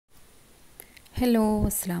Hello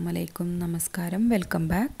അസ്സലാമു അലൈക്കും നമസ്കാരം വെൽക്കം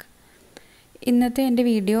ബാക്ക്. ഇന്നത്തെ എൻ്റെ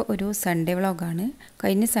വീഡിയോ ഒരു സൺഡേ വ്ളോഗാണ്.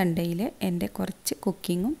 കഴിഞ്ഞ സൺഡേയിൽ എൻ്റെ കുറച്ച്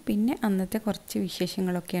കുക്കിങ്ങും പിന്നെ അന്നത്തെ കുറച്ച്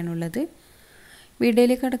വിശേഷങ്ങളൊക്കെയാണുള്ളത്.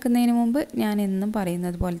 വീഡിയോയിലേക്ക് കടക്കുന്നതിന് മുമ്പ് ഞാൻ എന്നും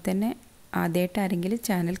പറയുന്നത് പോലെ തന്നെ ആദ്യമായിട്ട് ആരെങ്കിലും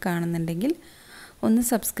ചാനൽ കാണുന്നുണ്ടെങ്കിൽ ഒന്ന്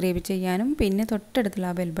സബ്സ്ക്രൈബ് ചെയ്യാനും പിന്നെ തൊട്ടടുത്തുള്ള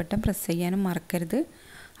ആ ബെൽ ബട്ടൺ പ്രസ് ചെയ്യാനും മറക്കരുത്.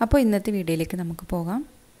 അപ്പോൾ ഇന്നത്തെ വീഡിയോയിലേക്ക് നമുക്ക് പോകാം.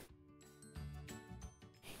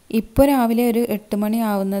 ഇപ്പോൾ രാവിലെ ഒരു 8 മണി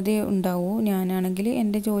ആവുന്നതേ ഉണ്ടാവൂ. ഞാനാണെങ്കിൽ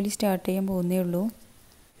എൻ്റെ ജോലി സ്റ്റാർട്ട് ചെയ്യാൻ പോകുന്നേ ഉള്ളൂ.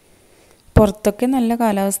 പുറത്തൊക്കെ നല്ല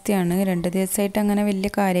കാലാവസ്ഥയാണ്. 2 ദിവസമായിട്ട് അങ്ങനെ വലിയ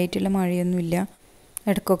കാര്യമായിട്ടുള്ള മഴയൊന്നുമില്ല.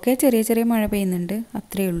 ഇടയ്ക്കൊക്കെ ചെറിയ ചെറിയ മഴ പെയ്യുന്നുണ്ട്,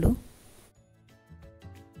 അത്രയേ ഉള്ളൂ.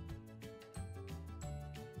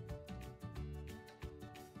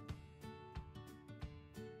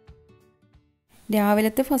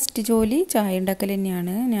 രാവിലത്തെ ഫസ്റ്റ് ജോലി ചായ ഉണ്ടാക്കൽ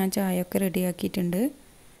തന്നെയാണ്. ഞാൻ ചായയൊക്കെ റെഡിയാക്കിയിട്ടുണ്ട്.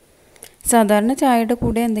 സാധാരണ ചായയുടെ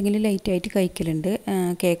കൂടെ എന്തെങ്കിലും ലൈറ്റായിട്ട് കഴിക്കലുണ്ട്,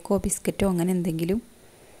 കേക്കോ ബിസ്ക്കറ്റോ അങ്ങനെ എന്തെങ്കിലും.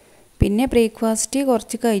 പിന്നെ ബ്രേക്ക്ഫാസ്റ്റ്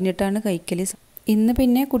കുറച്ച് കഴിഞ്ഞിട്ടാണ് കഴിക്കൽ. ഇന്ന്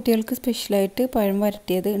പിന്നെ കുട്ടികൾക്ക് സ്പെഷ്യലായിട്ട് പഴം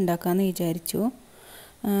വരട്ടിയത് ഉണ്ടാക്കാമെന്ന് വിചാരിച്ചു.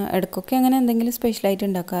 ഇടയ്ക്കൊക്കെ അങ്ങനെ എന്തെങ്കിലും സ്പെഷ്യലായിട്ട്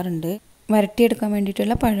ഉണ്ടാക്കാറുണ്ട്. വരട്ടിയെടുക്കാൻ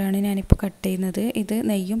വേണ്ടിയിട്ടുള്ള പഴമാണ് ഞാനിപ്പോൾ കട്ട് ചെയ്യുന്നത്. ഇത്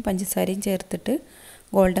നെയ്യും പഞ്ചസാരയും ചേർത്തിട്ട്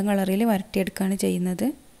ഗോൾഡൻ കളറിൽ വരട്ടിയെടുക്കുകയാണ് ചെയ്യുന്നത്.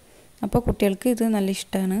 അപ്പോൾ കുട്ടികൾക്ക് ഇത് നല്ല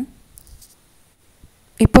ഇഷ്ടമാണ്.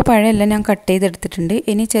 ഇപ്പോൾ പഴമെല്ലാം ഞാൻ കട്ട് ചെയ്തെടുത്തിട്ടുണ്ട്.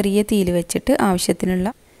 ഇനി ചെറിയ തീയിൽ വെച്ചിട്ട്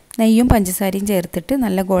ആവശ്യത്തിനുള്ള നെയ്യും പഞ്ചസാരയും ചേർത്തിട്ട്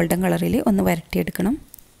നല്ല ഗോൾഡൻ കളറിൽ ഒന്ന് വരട്ടിയെടുക്കണം.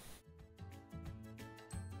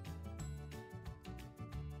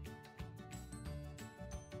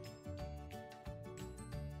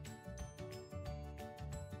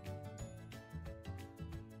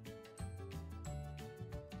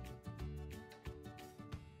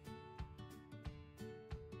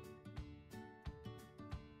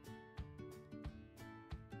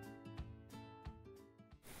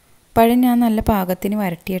 പഴം ഞാൻ നല്ല പാകത്തിന്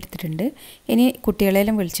വരട്ടിയെടുത്തിട്ടുണ്ട്. ഇനി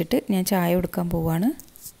കുട്ടികളെല്ലാം വിളിച്ചിട്ട് ഞാൻ ചായ കൊടുക്കാൻ പോവാണ്.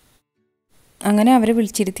 അങ്ങനെ അവരെ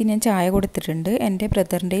വിളിച്ചിരുത്തി ഞാൻ ചായ കൊടുത്തിട്ടുണ്ട്. എൻ്റെ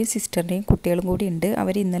ബ്രദറിൻ്റെയും സിസ്റ്ററിൻ്റെയും കുട്ടികളും കൂടി ഉണ്ട്.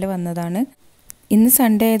 അവർ ഇന്നലെ വന്നതാണ്. ഇന്ന്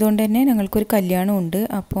സൺഡേ ആയതുകൊണ്ട് തന്നെ ഞങ്ങൾക്കൊരു കല്യാണമുണ്ട്,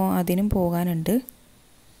 അപ്പോൾ അതിനും പോകാനുണ്ട്.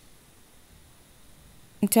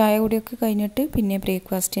 ചായ കൂടിയൊക്കെ കഴിഞ്ഞിട്ട് പിന്നെ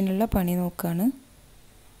ബ്രേക്ക്ഫാസ്റ്റിനുള്ള പണി നോക്കുകയാണ്.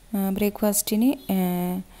 ബ്രേക്ക്ഫാസ്റ്റിന്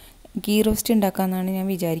ഗീ റോസ്റ്റ് ഉണ്ടാക്കാമെന്നാണ് ഞാൻ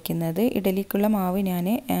വിചാരിക്കുന്നത്. ഇഡലിക്കുള്ള മാവ് ഞാൻ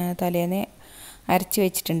തലേന്ന് അരച്ച്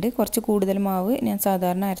വെച്ചിട്ടുണ്ട്. കുറച്ച് കൂടുതൽ മാവ് ഞാൻ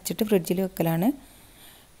സാധാരണ അരച്ചിട്ട് ഫ്രിഡ്ജിൽ വെക്കലാണ്.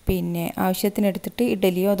 പിന്നെ ആവശ്യത്തിനെടുത്തിട്ട്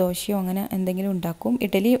ഇഡലിയോ ദോശയോ അങ്ങനെ എന്തെങ്കിലും ഉണ്ടാക്കും.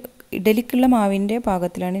 ഇഡലിക്കുള്ള മാവിൻ്റെ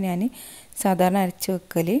പാകത്തിലാണ് ഞാൻ സാധാരണ അരച്ച്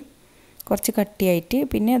വെക്കൽ, കുറച്ച് കട്ടിയായിട്ട്.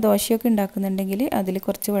 പിന്നെ ദോശയൊക്കെ ഉണ്ടാക്കുന്നുണ്ടെങ്കിൽ അതിൽ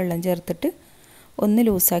കുറച്ച് വെള്ളം ചേർത്തിട്ട് ഒന്ന്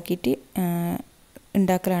ലൂസാക്കിയിട്ട്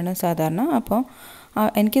ഉണ്ടാക്കലാണ് സാധാരണ. അപ്പോൾ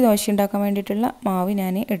എനിക്ക് ദോശ ഉണ്ടാക്കാൻ വേണ്ടിയിട്ടുള്ള മാവ്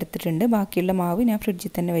ഞാൻ എടുത്തിട്ടുണ്ട്. ബാക്കിയുള്ള മാവ് ഞാൻ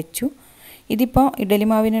ഫ്രിഡ്ജിൽ തന്നെ വെച്ചു. ഇതിപ്പോൾ ഇഡലി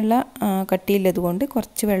മാവിനുള്ള കട്ടിയില്ലതുകൊണ്ട്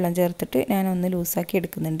കുറച്ച് വെള്ളം ചേർത്തിട്ട് ഞാൻ ഒന്ന് ലൂസാക്കി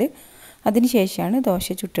എടുക്കുന്നുണ്ട്. അതിന് ശേഷമാണ്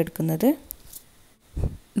ദോശ ചുട്ടെടുക്കുന്നത്.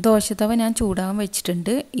 ദോശത്തവ ഞാൻ ചൂടാകാൻ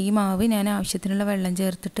വെച്ചിട്ടുണ്ട്. ഈ മാവ് ഞാൻ ആവശ്യത്തിനുള്ള വെള്ളം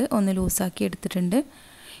ചേർത്തിട്ട് ഒന്ന് ലൂസാക്കി എടുത്തിട്ടുണ്ട്.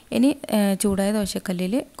 ഇനി ചൂടായ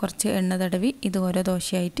ദോശക്കല്ലിൽ കുറച്ച് എണ്ണ തടവി ഇത് ഓരോ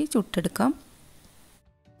ദോശയായിട്ട് ചുട്ടെടുക്കാം.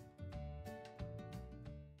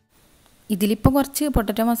 ഇതിലിപ്പോൾ കുറച്ച്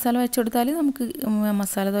പൊട്ടറ്റോ മസാല വെച്ച് കൊടുത്താൽ നമുക്ക്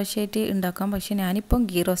മസാല ദോശയായിട്ട് ഉണ്ടാക്കാം. പക്ഷേ ഞാനിപ്പം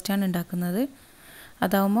ഗീ റോസ്റ്റാണ് ഉണ്ടാക്കുന്നത്.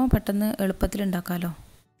 അതാവുമ്പോൾ പെട്ടെന്ന് എളുപ്പത്തിൽ ഉണ്ടാക്കാമല്ലോ.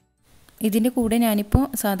 ഇതിൻ്റെ കൂടെ ഞാനിപ്പോൾ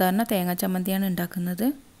സാധാരണ തേങ്ങാ ചമ്മന്തിയാണ് ഉണ്ടാക്കുന്നത്.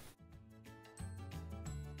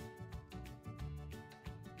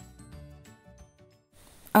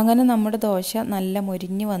 അങ്ങനെ നമ്മുടെ ദോശ നല്ല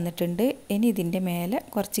മൊരിഞ്ഞ് വന്നിട്ടുണ്ട്. ഇനി ഇതിൻ്റെ മേലെ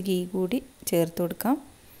കുറച്ച് ഗീ കൂടി ചേർത്ത് കൊടുക്കാം.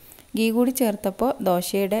 ഗീ കൂടി ചേർത്തപ്പോൾ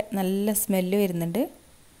ദോശയുടെ നല്ല സ്മെല്ല് വരുന്നുണ്ട്.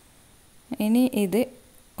 ഇനി ഇത്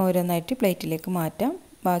ഓരോന്നായിട്ട് പ്ലേറ്റിലേക്ക് മാറ്റാം.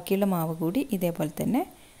 ബാക്കിയുള്ള മാവ് കൂടി ഇതേപോലെ തന്നെ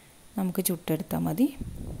നമുക്ക് ചുട്ടെടുത്താൽ മതി.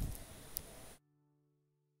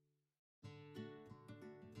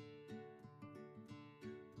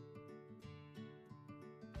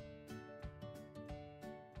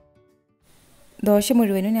 ദോശ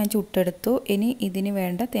മുഴുവനും ഞാൻ ചുട്ടെടുത്തു. ഇനി ഇതിന്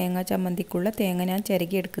വേണ്ട തേങ്ങ ചമ്മന്തിക്കുള്ള തേങ്ങ ഞാൻ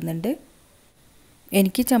ചിരകി എടുക്കുന്നുണ്ട്.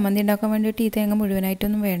 എനിക്ക് ചമ്മന്തി ഉണ്ടാക്കാൻ വേണ്ടിയിട്ട് ഈ തേങ്ങ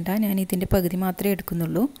മുഴുവനായിട്ടൊന്നും വേണ്ട, ഞാൻ ഇതിൻ്റെ പകുതി മാത്രമേ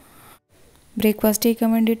എടുക്കുന്നുള്ളൂ. ബ്രേക്ക്ഫാസ്റ്റ് കഴിക്കാൻ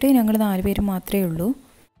വേണ്ടിയിട്ട് ഞങ്ങൾ 4 പേര് മാത്രമേ ഉള്ളൂ.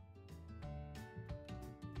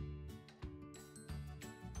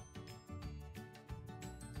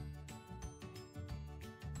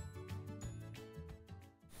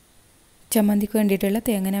 ചമ്മന്തിക്ക് വേണ്ടിയിട്ടുള്ള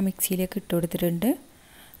തേങ്ങ ഞാൻ മിക്സിയിലേക്ക് ഇട്ട് കൊടുത്തിട്ടുണ്ട്.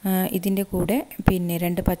 ഇതിൻ്റെ കൂടെ പിന്നെ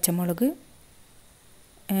 2 പച്ചമുളക്,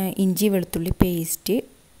 ഇഞ്ചി വെളുത്തുള്ളി പേസ്റ്റ്,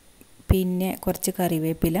 പിന്നെ കുറച്ച്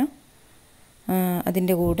കറിവേപ്പില,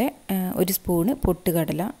 അതിൻ്റെ കൂടെ 1 സ്പൂണ്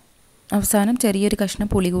പൊട്ടുകടല, അവസാനം ചെറിയൊരു കഷ്ണം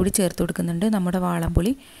പുളി കൂടി ചേർത്ത് കൊടുക്കുന്നുണ്ട്, നമ്മുടെ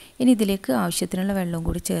വാളംപുളി. ഇനി ഇതിലേക്ക് ആവശ്യത്തിനുള്ള വെള്ളവും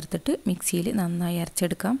കൂടി ചേർത്തിട്ട് മിക്സിയിൽ നന്നായി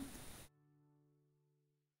അരച്ചെടുക്കാം.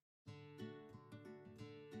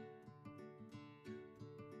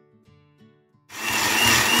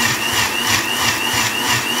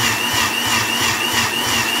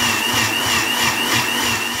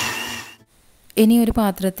 ഇനി ഒരു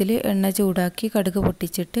പാത്രത്തിൽ എണ്ണ ചൂടാക്കി കടുക്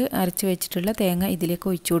പൊട്ടിച്ചിട്ട് അരച്ച് വെച്ചിട്ടുള്ള തേങ്ങ ഇതിലേക്ക്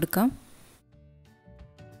ഒഴിച്ചു കൊടുക്കാം.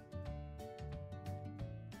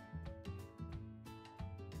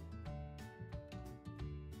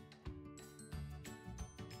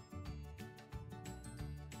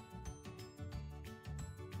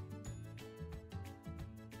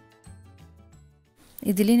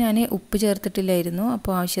 ഇതിൽ ഞാൻ ഉപ്പ് ചേർത്തിട്ടില്ലായിരുന്നു,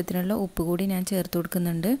 അപ്പോൾ ആവശ്യത്തിനുള്ള ഉപ്പ് കൂടി ഞാൻ ചേർത്ത്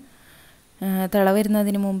കൊടുക്കുന്നുണ്ട്. തിള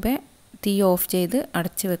വരുന്നതിന് മുമ്പേ തീ ഓഫ് ചെയ്ത്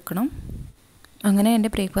അടച്ച് വെക്കണം. അങ്ങനെ എൻ്റെ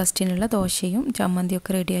ബ്രേക്ക്ഫാസ്റ്റിനുള്ള ദോശയും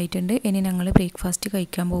ചമ്മന്തിയൊക്കെ റെഡി ആയിട്ടുണ്ട്. ഇനി ഞങ്ങൾ ബ്രേക്ക്ഫാസ്റ്റ്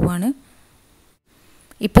കഴിക്കാൻ പോവുകയാണ്.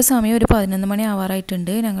 ഇപ്പോൾ സമയം ഒരു 11 മണി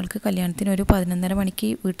ആവാറായിട്ടുണ്ട്. ഞങ്ങൾക്ക് കല്യാണത്തിന് ഒരു 11:30 മണിക്ക്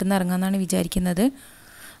വീട്ടിൽ നിന്ന് ഇറങ്ങാമെന്നാണ് വിചാരിക്കുന്നത്.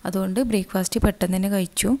 അതുകൊണ്ട് ബ്രേക്ക്ഫാസ്റ്റ് പെട്ടെന്ന് തന്നെ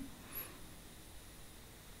കഴിച്ചു.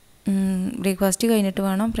 ബ്രേക്ക്ഫാസ്റ്റ് കഴിഞ്ഞിട്ട്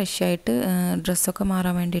വേണം ഫ്രഷായിട്ട് ഡ്രസ്സൊക്കെ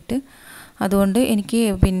മാറാൻ വേണ്ടിയിട്ട്. അതുകൊണ്ട് എനിക്ക്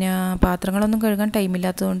പിന്നെ പാത്രങ്ങളൊന്നും കഴുകാൻ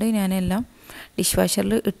ടൈമില്ലാത്തതുകൊണ്ട് ഞാനെല്ലാം ഡിഷ്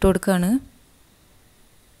വാഷറിൽ ഇട്ട് കൊടുക്കുകയാണ്.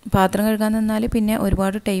 പാത്രം കഴുകാൻ നിന്നാൽ പിന്നെ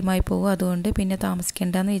ഒരുപാട് ടൈമായി പോകും. അതുകൊണ്ട് പിന്നെ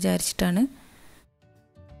താമസിക്കേണ്ടെന്ന് വിചാരിച്ചിട്ടാണ്.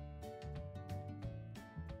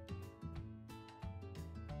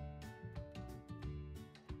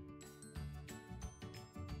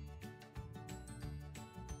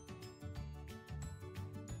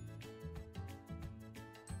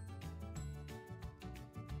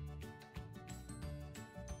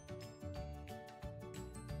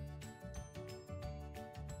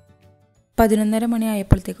 പതിനൊന്നര മണി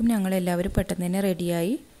ആയപ്പോഴത്തേക്കും ഞങ്ങളെല്ലാവരും പെട്ടെന്ന് തന്നെ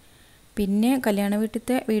റെഡിയായി. പിന്നെ കല്യാണ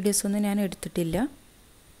വീട്ടിലത്തെ വീഡിയോസൊന്നും ഞാൻ എടുത്തിട്ടില്ല.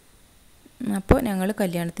 അപ്പോൾ ഞങ്ങൾ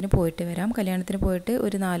കല്യാണത്തിന് പോയിട്ട് വരാം. കല്യാണത്തിന് പോയിട്ട്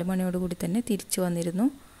ഒരു 4 മണിയോടുകൂടി തന്നെ തിരിച്ചു വന്നിരുന്നു.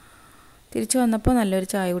 തിരിച്ചു വന്നപ്പോൾ നല്ലൊരു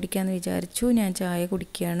ചായ കുടിക്കാമെന്ന് വിചാരിച്ചു. ഞാൻ ചായ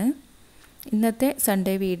കുടിക്കുകയാണ്. ഇന്നത്തെ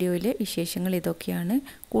സൺഡേ വീഡിയോയിലെ വിശേഷങ്ങൾ ഇതൊക്കെയാണ്.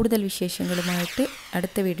 കൂടുതൽ വിശേഷങ്ങളുമായിട്ട്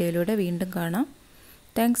അടുത്ത വീഡിയോയിലൂടെ വീണ്ടും കാണാം.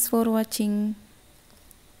 Thanks for watching.